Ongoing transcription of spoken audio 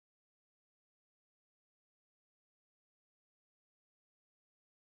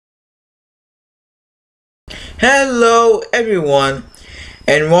Hello everyone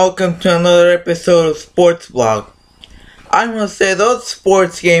and welcome to another episode of Sports Vlog. I'm Jose the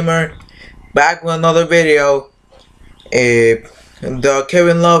Sports Gamer back with another video. The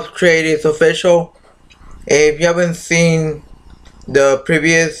Kevin Love trade is official. If you haven't seen the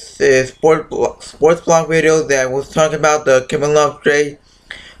previous sports vlog video that was talking about the Kevin Love trade,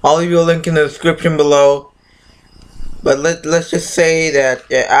 I'll leave you a link in the description below. But let's just say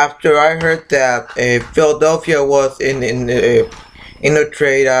that after I heard that Philadelphia was in the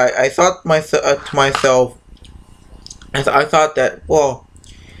trade, I thought to myself, I thought that, well,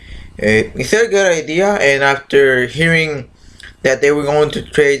 is that a good idea? And after hearing that they were going to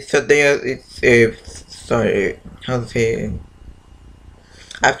trade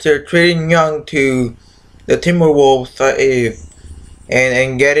after trading Young to the Timberwolves,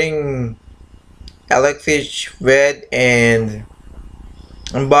 and getting Alexey Shved and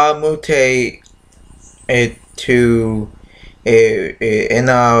Moute to I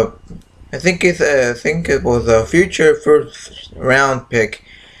think it was a future first round pick.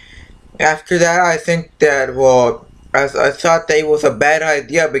 After that, I think that, well, I thought that it was a bad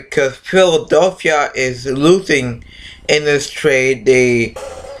idea because Philadelphia is losing in this trade.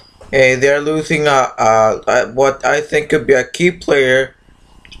 They're losing what I think could be a key player.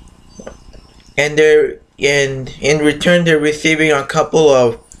 And in return they're receiving a couple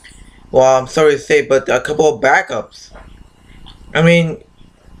of, well, I'm sorry to say, but a couple of backups. I mean,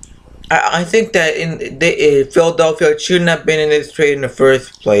 I think that Philadelphia shouldn't have been in this trade in the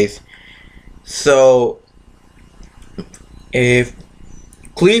first place. So if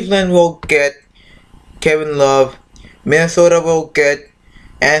Cleveland will get Kevin Love, Minnesota will get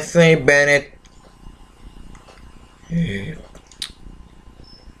Anthony Bennett,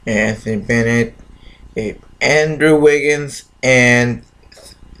 Andrew Wiggins, and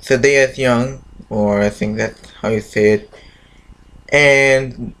Thaddeus Young, or I think that's how you say it.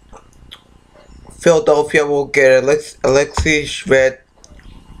 And Philadelphia will get Alexey Shved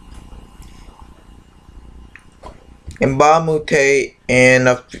and Moute and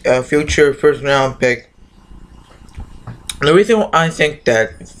a future first round pick. The reason I think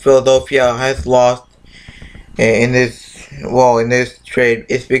that Philadelphia has lost in this trade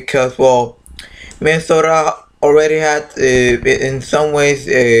is because, well, Minnesota already had in some ways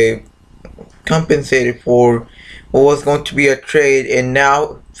compensated for what was going to be a trade, and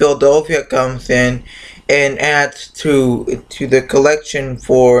now Philadelphia comes in and adds to the collection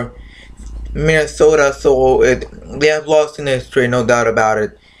for Minnesota. So they have lost in this trade, no doubt about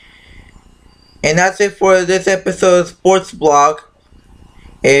it. And that's it for this episode of Sports Blog.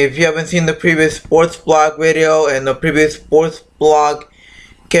 If you haven't seen the previous sports blog video and the previous sports blog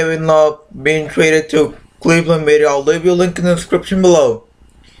Kevin Love being traded to Cleveland video, I'll leave you a link in the description below.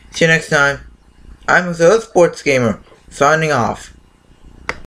 See you next time. I'm the Sports Gamer, signing off.